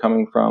these dreams are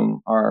coming from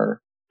our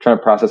trying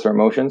to process our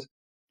emotions.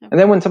 And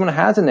then when someone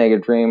has a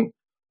negative dream,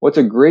 what's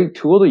a great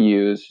tool to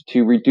use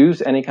to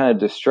reduce any kind of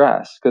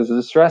distress, because the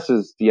distress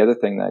is the other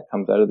thing that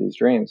comes out of these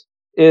dreams,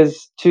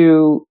 is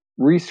to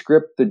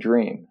re-script the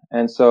dream.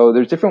 And so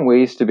there's different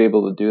ways to be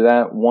able to do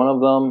that. One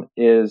of them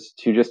is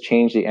to just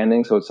change the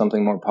ending so it's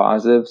something more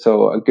positive.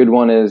 So a good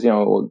one is,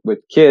 with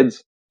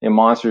kids,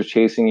 monsters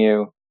chasing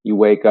you, you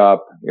wake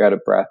up, you're out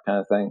of breath kind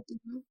of thing.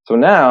 Mm-hmm. So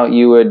now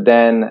you would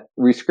then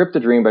re-script the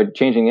dream by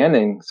changing the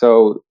ending.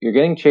 So you're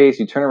getting chased,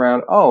 you turn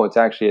around, oh, it's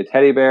actually a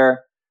teddy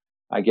bear.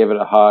 I give it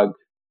a hug.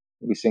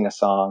 We sing a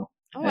song.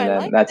 Oh, and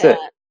then that's it.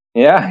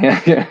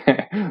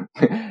 Yeah.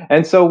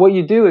 And so what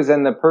you do is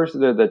then the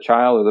person, or the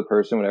child or the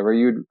person, whatever,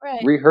 you'd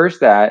rehearse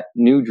that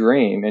new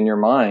dream in your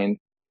mind.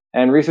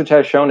 And research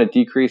has shown it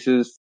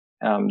decreases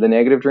the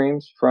negative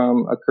dreams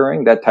from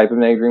occurring, that type of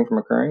negative dream from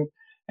occurring.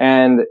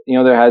 And,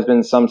 there has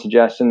been some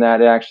suggestion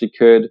that it actually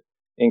could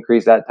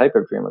increase that type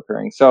of dream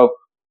occurring. So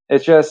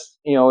it's just,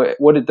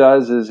 what it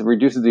does is it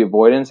reduces the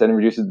avoidance and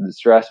reduces the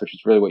distress, which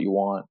is really what you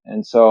want.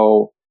 And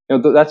so,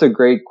 that's a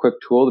great quick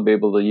tool to be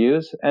able to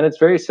use. And it's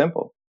very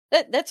simple.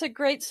 That's a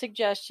great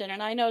suggestion.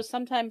 And I know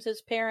sometimes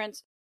as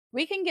parents,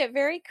 we can get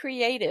very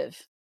creative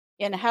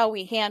in how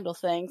we handle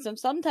things. And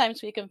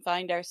sometimes we can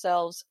find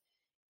ourselves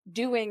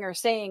doing or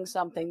saying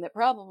something that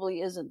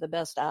probably isn't the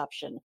best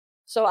option.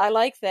 So I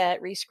like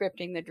that,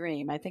 re-scripting the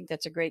dream. I think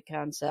that's a great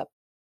concept.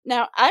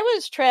 Now, I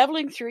was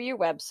traveling through your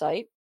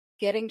website,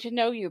 getting to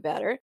know you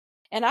better,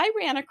 and I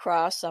ran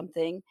across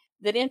something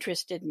that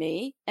interested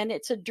me, and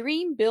it's a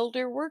Dream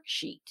Builder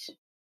worksheet.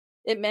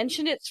 It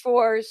mentioned it's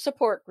for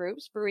support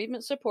groups,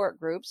 bereavement support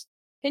groups.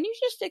 Can you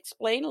just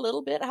explain a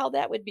little bit how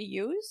that would be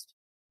used?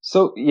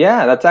 So,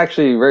 yeah, that's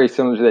actually very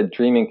similar to that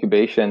dream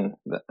incubation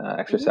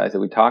exercise that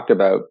we talked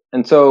about.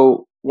 And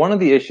so one of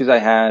the issues I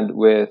had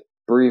with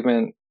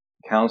bereavement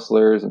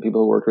counselors and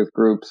people who worked with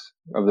groups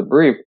of the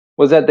bereaved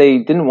was that they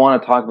didn't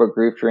want to talk about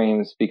grief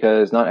dreams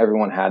because not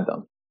everyone had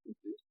them.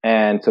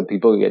 And so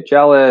people get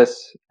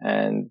jealous.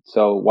 And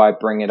so why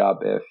bring it up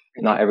if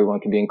not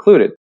everyone can be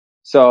included?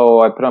 So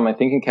I put on my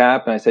thinking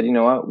cap and I said,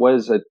 what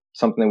is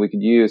something that we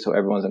could use so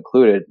everyone's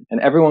included? And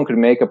everyone could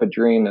make up a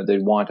dream that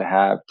they'd want to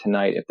have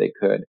tonight if they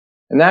could.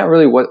 And that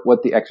really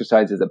what the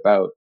exercise is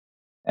about.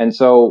 And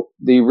so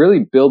they really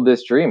build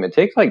this dream. It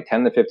takes like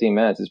 10 to 15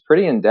 minutes. It's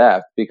pretty in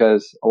depth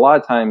because a lot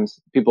of times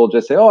people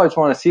just say, oh, I just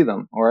want to see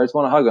them, or I just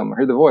want to hug them or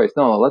hear the voice.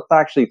 No, let's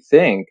actually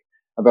think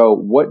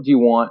about what do you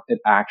want it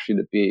actually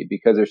to be,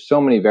 because there's so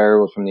many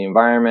variables from the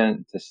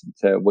environment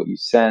to what you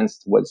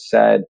sensed, what's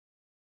said.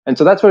 And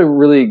so that's what it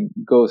really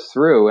goes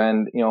through.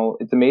 And,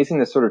 it's amazing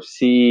to sort of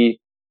see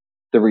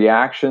the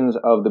reactions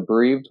of the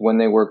bereaved when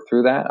they work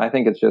through that. I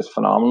think it's just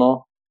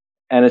phenomenal.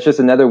 And it's just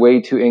another way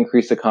to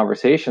increase the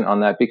conversation on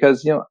that,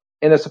 because,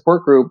 in a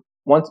support group,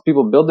 once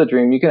people build the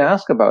dream, you can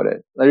ask about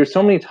it. There's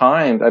so many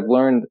times I've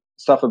learned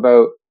stuff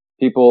about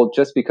people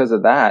just because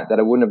of that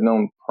I wouldn't have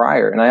known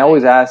prior. And I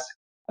always ask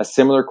a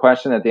similar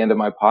question at the end of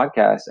my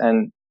podcast.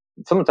 And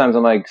sometimes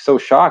I'm like so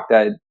shocked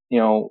that,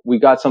 we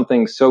got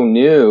something so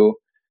new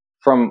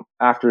from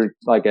after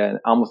like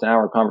almost an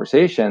hour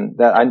conversation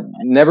that I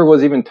never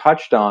was even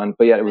touched on,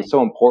 but yet it was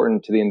so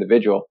important to the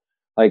individual.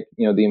 like,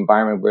 the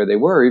environment where they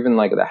were, even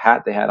like the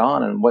hat they had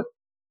on and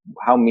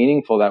how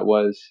meaningful that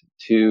was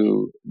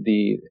to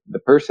the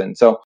person.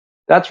 So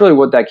that's really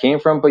what that came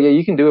from. But yeah,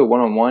 you can do it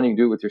one-on-one. You can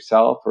do it with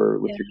yourself or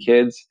with your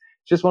kids.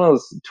 It's just one of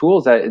those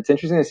tools that it's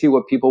interesting to see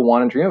what people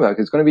want to dream about,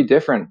 because it's going to be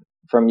different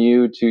from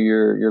you to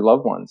your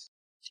loved ones.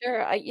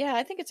 Sure.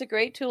 I think it's a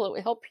great tool. It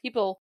will help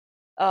people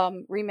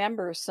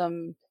remember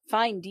some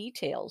fine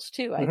details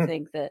too. I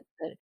think that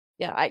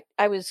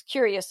I was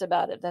curious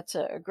about it. That's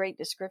a great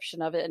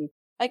description of it, and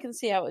I can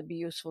see how it would be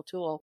a useful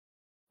tool.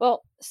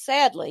 Well,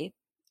 sadly,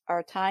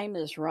 our time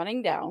is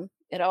running down.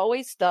 It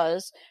always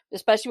does,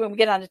 especially when we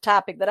get on a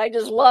topic that I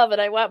just love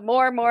and I want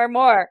more and more and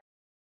more.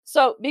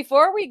 So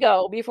before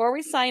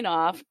we sign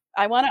off,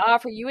 I want to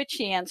offer you a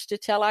chance to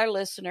tell our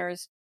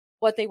listeners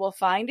what they will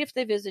find if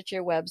they visit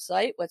your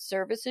website, what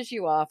services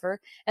you offer,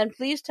 and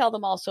please tell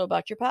them also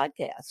about your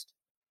podcast.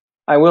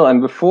 I will.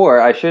 And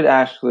before, I should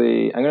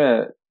actually,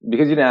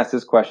 because you didn't ask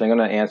this question, I'm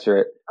going to answer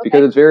it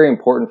because it's very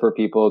important for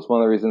people. It's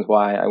one of the reasons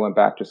why I went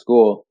back to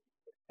school.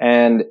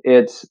 And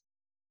it's,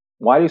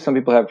 why do some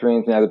people have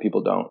dreams and other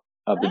people don't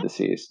of the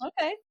deceased?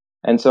 Okay.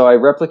 And so I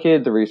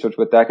replicated the research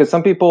with that, because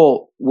some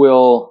people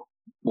will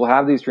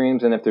have these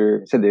dreams, and if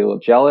they're a little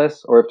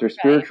jealous, or if they're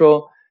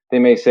spiritual, they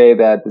may say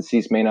that the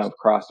deceased may not have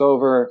crossed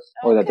over,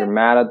 or that they're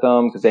mad at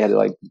them because they had to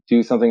like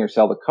do something or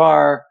sell the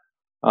car,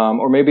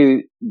 or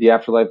maybe the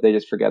afterlife, they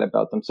just forget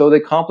about them. So they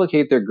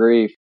complicate their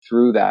grief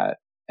through that.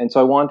 And so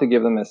I wanted to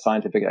give them a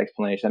scientific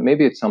explanation that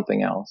maybe it's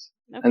something else.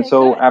 And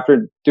so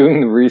after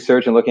doing the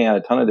research and looking at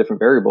a ton of different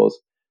variables,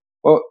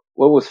 what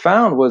was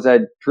found was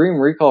that dream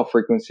recall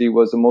frequency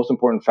was the most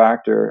important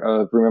factor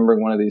of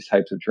remembering one of these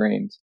types of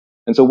dreams.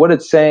 And so what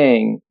it's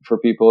saying for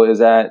people is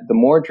that the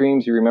more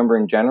dreams you remember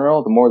in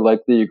general, the more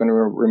likely you're going to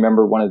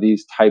remember one of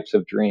these types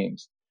of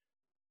dreams.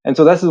 And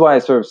so this is why I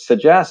sort of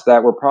suggest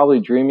that we're probably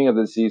dreaming of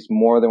the deceased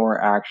more than we're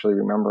actually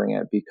remembering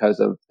it, because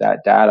of that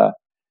data.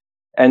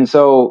 And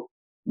so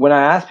when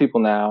I ask people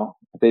now,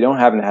 if they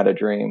haven't had a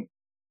dream,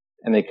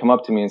 and they come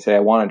up to me and say, I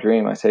want a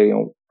dream, I say,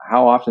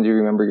 how often do you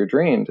remember your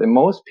dreams? And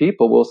most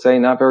people will say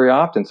not very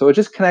often. So it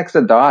just connects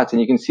the dots,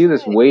 and you can see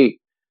this weight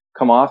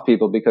come off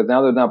people, because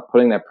now they're not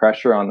putting that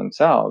pressure on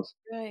themselves.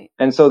 Right.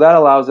 And so that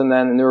allows them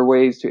then, and there are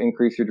ways to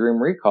increase your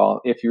dream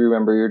recall if you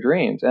remember your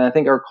dreams. And I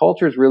think our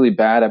culture is really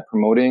bad at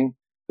promoting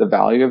the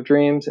value of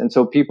dreams. And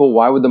so people,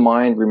 why would the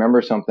mind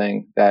remember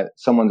something that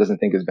someone doesn't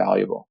think is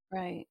valuable?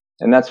 Right.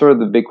 And that's sort of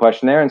the big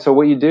question there. And so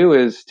what you do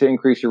is, to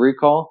increase your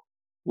recall,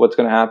 what's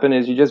going to happen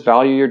is you just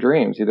value your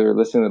dreams. Either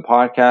listening to the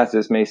podcast,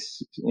 is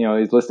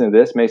listening to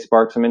this may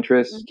spark some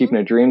interest. Keeping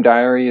a dream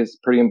diary is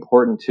pretty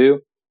important too.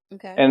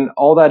 Okay. And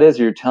all that is,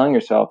 you're telling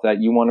yourself that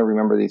you want to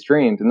remember these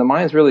dreams. And the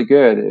mind's really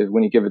good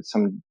when you give it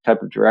some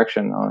type of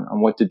direction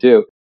on what to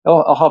do.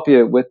 I'll help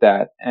you with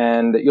that.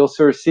 And you'll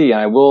sort of see, and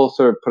I will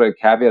sort of put a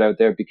caveat out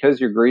there, because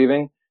you're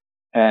grieving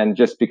and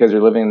just because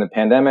you're living in the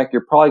pandemic,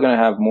 you're probably going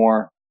to have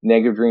more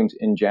negative dreams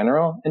in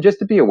general. And just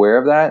to be aware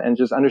of that, and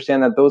just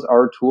understand that those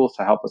are tools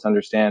to help us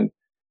understand,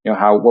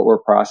 what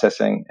we're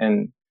processing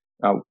and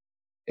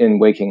in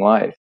waking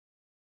life.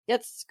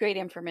 That's great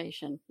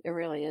information. It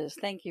really is.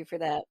 Thank you for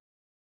that.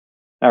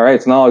 All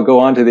right, so now I'll go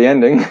on to the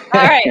ending. All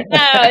right,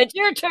 now it's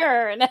your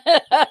turn.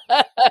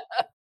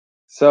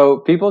 So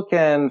people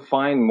can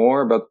find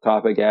more about the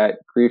topic at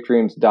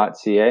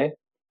griefdreams.ca.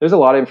 There's a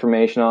lot of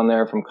information on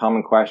there, from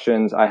common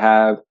questions I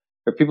have.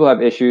 If people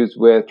have issues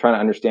with trying to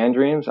understand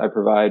dreams, I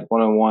provide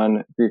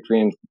one-on-one Grief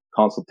Dreams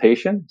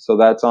consultation. So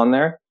that's on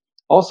there.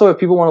 Also, if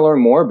people want to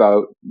learn more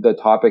about the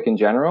topic in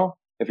general,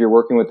 if you're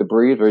working with the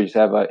bereaved or you just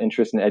have an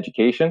interest in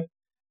education,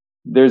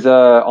 there's an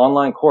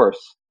online course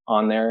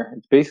on there.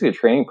 It's basically a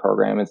training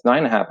program. It's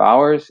 9.5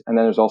 hours. And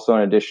then there's also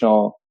an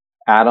additional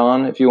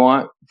add-on, if you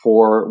want,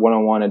 for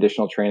one-on-one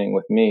additional training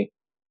with me.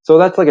 So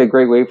that's like a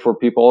great way for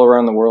people all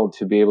around the world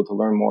to be able to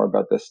learn more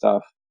about this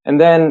stuff. And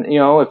then,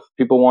 if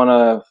people want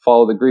to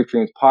follow the Grief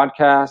Dreams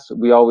podcast,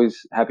 we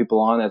always have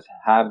people on that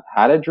have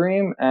had a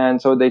dream.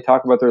 And so they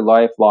talk about their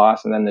life,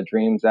 loss, and then the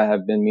dreams that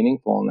have been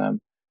meaningful in them.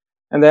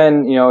 And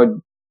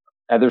then,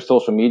 other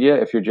social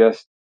media, if you're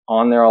just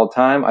on there all the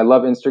time. I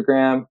love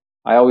Instagram.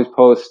 I always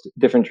post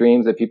different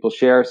dreams that people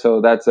share.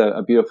 So that's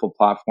a beautiful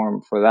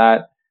platform for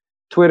that.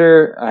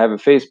 Twitter, I have a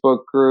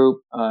Facebook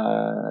group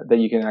that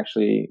you can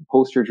actually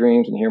post your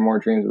dreams and hear more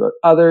dreams about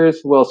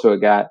others. What else do I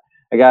got?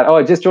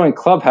 I just joined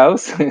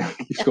Clubhouse. I think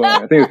it's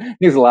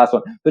the last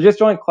one. So just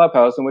joined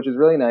Clubhouse, and which is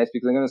really nice,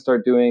 because I'm going to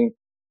start doing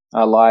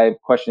live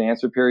question and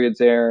answer periods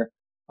there.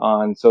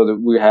 So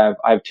that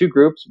I have two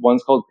groups.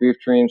 One's called Grief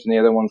Dreams and the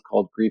other one's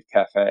called Grief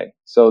Cafe.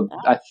 So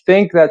I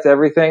think that's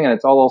everything. And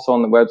it's all also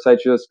on the website.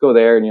 You just go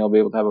there and you'll be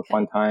able to have a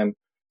fun time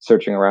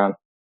searching around.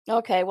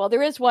 Okay. Well,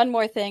 there is one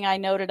more thing I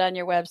noted on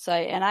your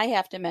website, and I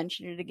have to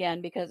mention it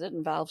again because it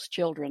involves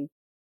children.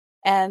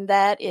 And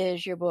that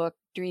is your book,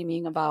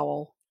 Dreaming of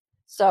Owl.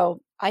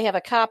 So I have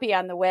a copy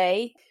on the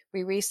way.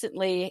 We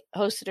recently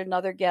hosted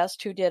another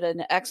guest who did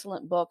an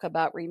excellent book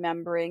about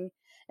remembering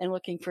and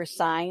looking for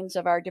signs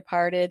of our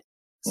departed.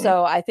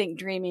 So I think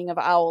Dreaming of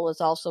Owl has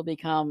also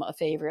become a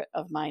favorite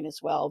of mine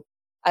as well.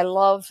 I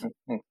love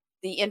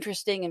the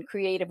interesting and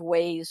creative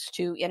ways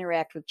to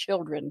interact with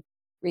children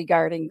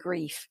regarding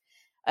grief.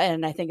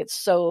 And I think it's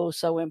so,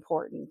 so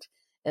important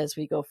as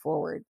we go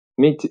forward.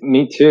 Me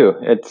too.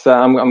 It's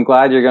I'm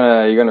glad you're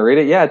gonna read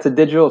it. Yeah, it's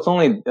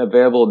only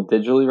available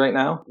digitally right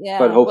now. Yeah,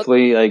 but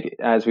hopefully, like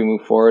as we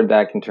move forward,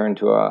 that can turn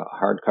to a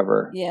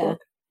hardcover book.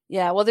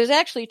 Yeah. Well, there's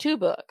actually 2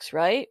 books,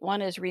 right?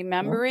 One is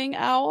Remembering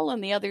Owl,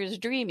 and the other is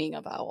Dreaming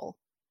of Owl.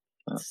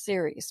 It's a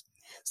series.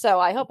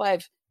 So I hope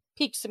I've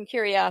piqued some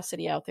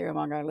curiosity out there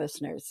among our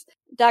listeners.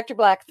 Dr.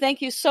 Black,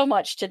 thank you so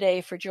much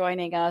today for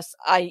joining us.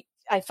 I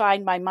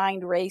find my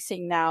mind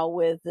racing now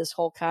with this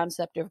whole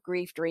concept of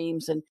grief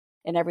dreams and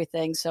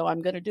everything. So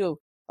I'm going to do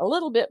a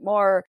little bit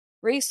more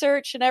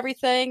research and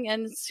everything,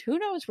 and who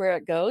knows where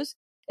it goes.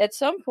 At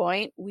some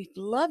point, we'd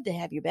love to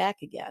have you back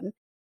again,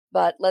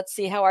 but let's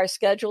see how our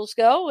schedules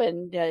go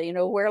and,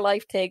 where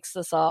life takes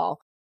us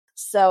all.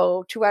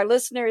 So to our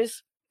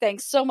listeners,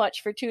 thanks so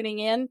much for tuning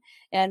in,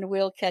 and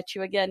we'll catch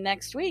you again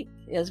next week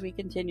as we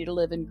continue to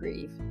live and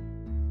grieve.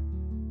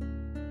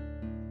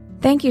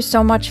 Thank you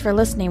so much for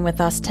listening with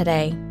us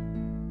today.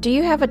 Do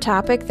you have a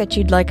topic that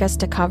you'd like us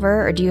to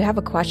cover, or do you have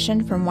a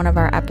question from one of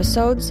our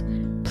episodes?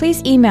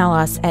 Please email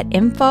us at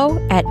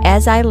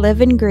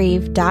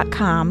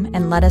info@asiliveandgrieve.com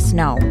and let us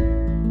know.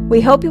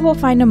 We hope you will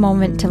find a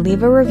moment to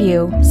leave a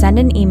review, send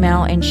an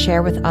email, and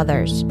share with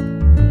others.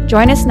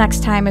 Join us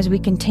next time as we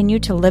continue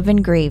to live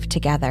and grieve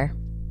together.